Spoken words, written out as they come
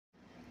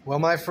Well,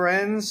 my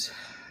friends,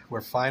 we're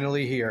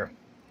finally here.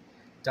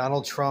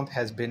 Donald Trump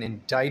has been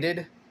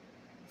indicted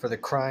for the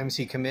crimes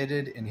he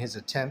committed in his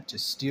attempt to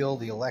steal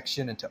the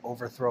election and to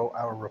overthrow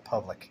our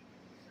republic.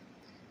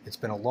 It's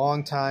been a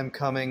long time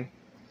coming,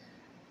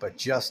 but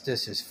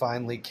justice is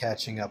finally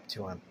catching up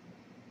to him.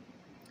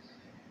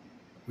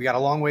 We got a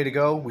long way to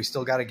go. We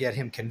still got to get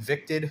him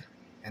convicted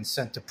and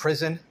sent to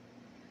prison,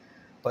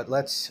 but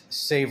let's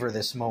savor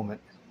this moment.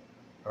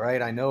 All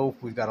right, I know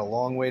we've got a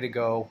long way to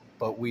go,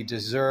 but we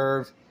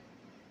deserve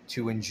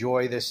to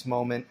enjoy this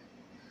moment,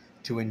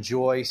 to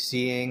enjoy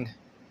seeing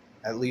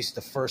at least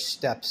the first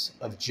steps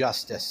of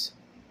justice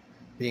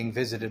being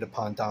visited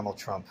upon Donald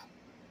Trump.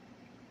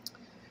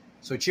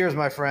 So cheers,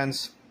 my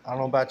friends. I don't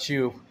know about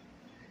you,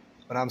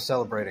 but I'm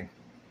celebrating.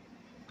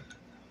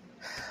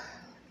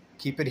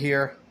 Keep it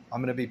here. I'm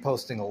going to be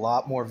posting a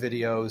lot more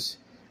videos.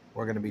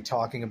 We're going to be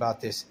talking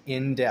about this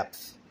in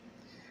depth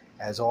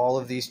as all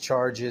of these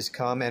charges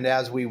come and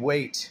as we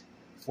wait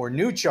for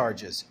new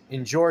charges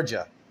in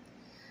Georgia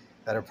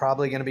that are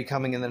probably going to be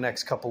coming in the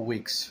next couple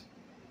weeks.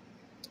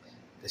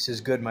 This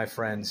is good, my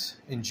friends.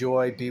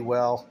 Enjoy, be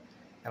well,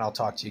 and I'll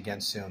talk to you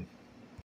again soon.